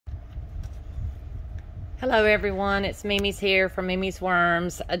Hello everyone, it's Mimi's here from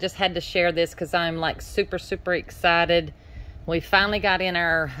memesworms. I just had to share this because I'm like super excited. We finally got in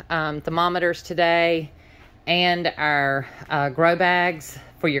our thermometers today and our grow bags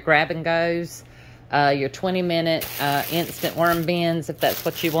for your grab and goes, your 20-minute instant worm bins, if that's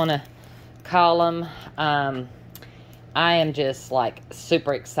what you want to call them. I am just like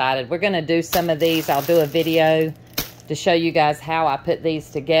super excited. We're going to do some of these. I'll do a video to show you guys how I put these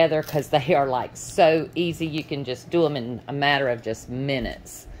together because they are like so easy. You can just do them in a matter of just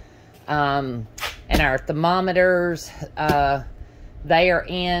minutes. And our thermometers, they are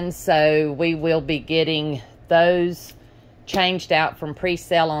in, so we will be getting those changed out from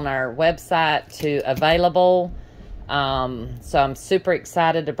pre-sale on our website to available. So I'm super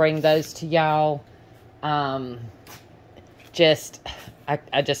excited to bring those to y'all. I just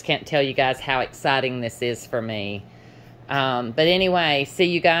can't tell you guys how exciting this is for me. But anyway, see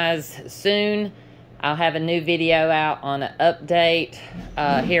you guys soon. I'll have a new video out on an update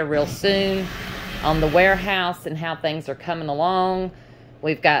here real soon on the warehouse and how things are coming along.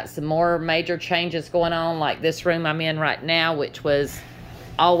 We've got some more major changes going on, like this room I'm in right now, which was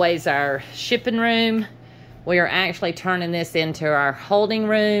always our shipping room. We are actually turning this into our holding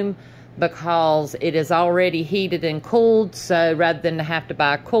room because it is already heated and cooled. So rather than have to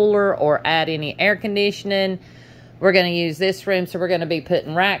buy a cooler or add any air conditioning, we're going to use this room. So we're going to be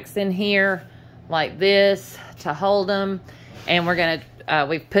putting racks in here like this to hold them. And we're going to,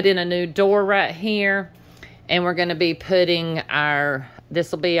 we've put in a new door right here. And we're going to be putting our,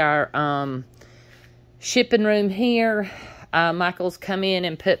 this will be our shipping room here. Michael's come in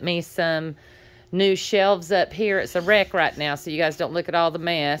and put me some new shelves up here. It's a wreck right now, so you guys don't look at all the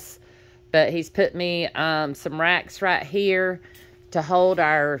mess. But he's put me some racks right here to hold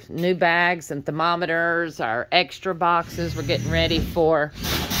our new bags and thermometers, our extra boxes. We're getting ready for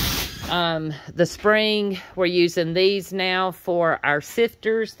the spring. We're using these now for our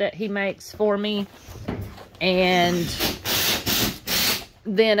sifters that he makes for me. And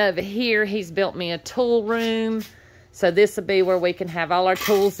then over here, he's built me a tool room. So this will be where we can have all our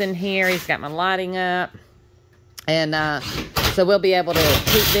tools in here. He's got my lighting up. And so we'll be able to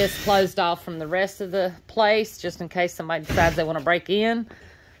keep this closed off from the rest of the place, just in case somebody decides they want to break in.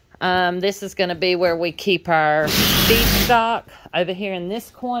 This is going to be where we keep our feed stock over here in this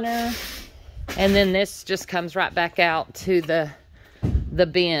corner. And then this just comes right back out to the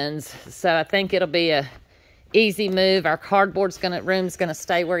bins. So I think it'll be a easy move. Our cardboard's room's gonna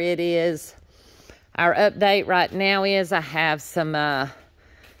stay where it is. Our update right now is I have some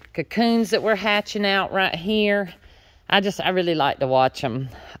cocoons that we're hatching out right here. I really like to watch them.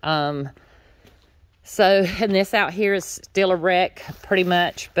 So, and this out here is still a wreck pretty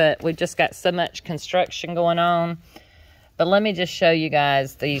much, but we've just got so much construction going on. But let me just show you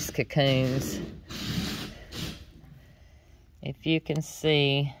guys these cocoons. If you can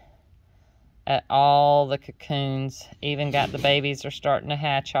see at all the cocoons, even got the babies are starting to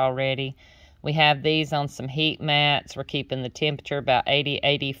hatch already. We have these on some heat mats. We're keeping the temperature about 80,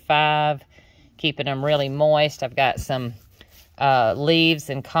 85, keeping them really moist. I've got some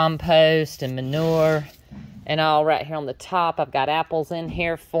leaves and compost and manure and all right here on the top. I've got apples in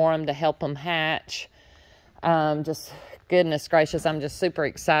here for them to help them hatch. Just goodness gracious, I'm just super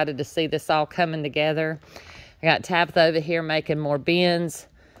excited to see this all coming together. I got Tabitha over here making more bins.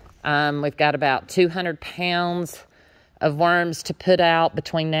 We've got about 200 pounds of worms to put out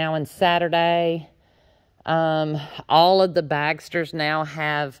between now and Saturday. All of the bagsters now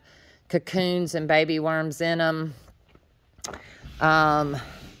have cocoons and baby worms in them.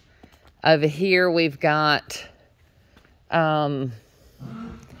 Over here we've got all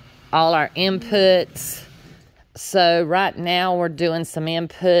our inputs. So right now we're doing some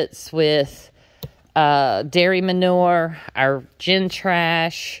inputs with dairy manure, our gin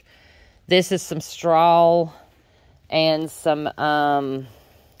trash. This is some straw and some, oh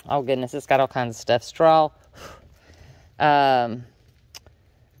goodness, it's got all kinds of stuff. Straw,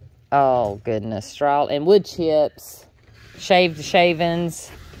 oh goodness, straw and wood chips, shaved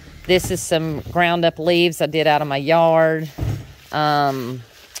shavings. This is some ground up leaves I did out of my yard.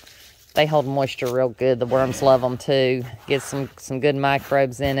 They hold moisture real good. The worms love them too. Get some good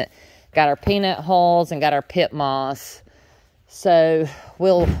microbes in it. Got our peanut hulls and got our pit moss. So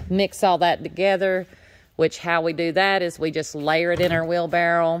we'll mix all that together, which how we do that is we just layer it in our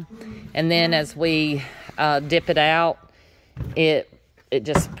wheelbarrow. And then as we dip it out, it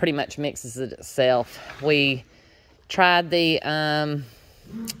just pretty much mixes it itself. We tried the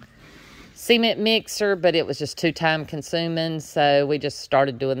cement mixer, but it was just too time consuming. So we just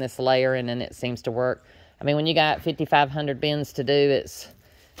started doing this layering and it seems to work. I mean, when you got 5,500 bins to do,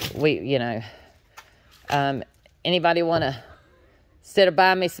 you know, Anybody want to sit or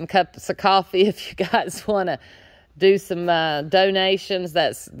buy me some cups of coffee? If you guys want to do some donations,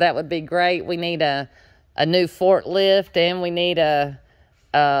 that would be great. We need a new forklift, and we need a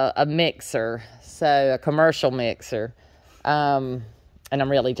mixer, so a commercial mixer. And I'm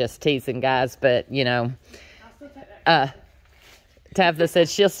really just teasing, guys, but you know, Tabitha said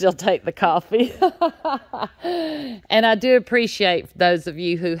she'll still take the coffee. And I do appreciate those of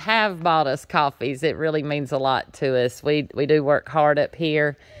you who have bought us coffees. It really means a lot to us. We do work hard up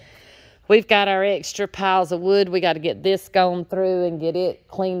here. We've got our extra piles of wood. We got to get this gone through and get it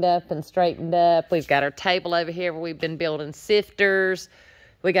cleaned up and straightened up. We've got our table over here where we've been building sifters.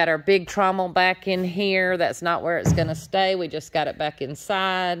 We got our big trommel back in here. That's not where it's going to stay. We just got it back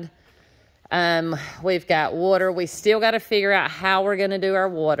inside. We've got water. We still got to figure out how we're going to do our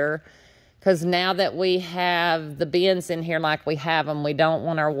water, because now that we have the bins in here like we have them, we don't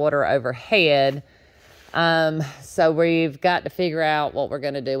want our water overhead. So we've got to figure out what we're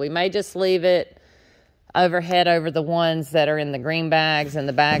going to do. We may just leave it overhead over the ones that are in the green bags and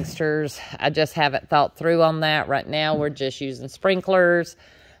the bagsters. I just haven't thought through on that. Right now we're just using sprinklers.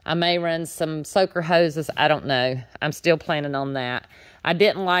 I may run some soaker hoses. I don't know. I'm still planning on that. I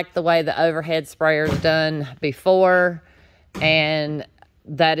didn't like the way the overhead sprayer's done before, and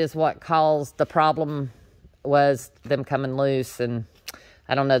that is what caused the problem, was them coming loose, and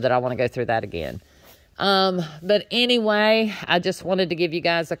I don't know that I want to go through that again. But anyway, I just wanted to give you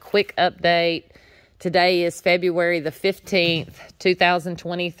guys a quick update. Today is February the 15th,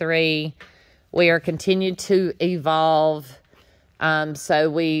 2023. We are continuing to evolve.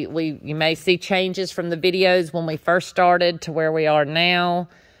 So you may see changes from the videos when we first started to where we are now,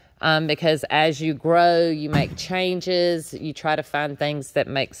 because as you grow, you make changes. You try to find things that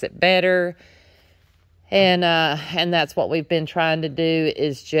makes it better. And that's what we've been trying to do,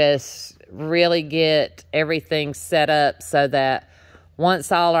 is just really get everything set up so that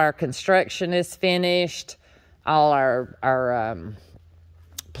once all our construction is finished, all our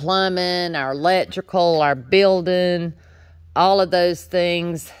plumbing, our electrical, our building, all of those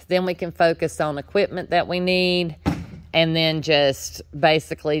things, then we can focus on equipment that we need, and then just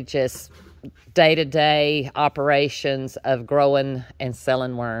basically just day-to-day operations of growing and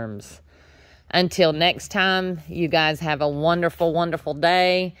selling worms. Until next time, you guys have a wonderful, wonderful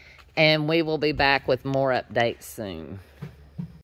day, and we will be back with more updates soon.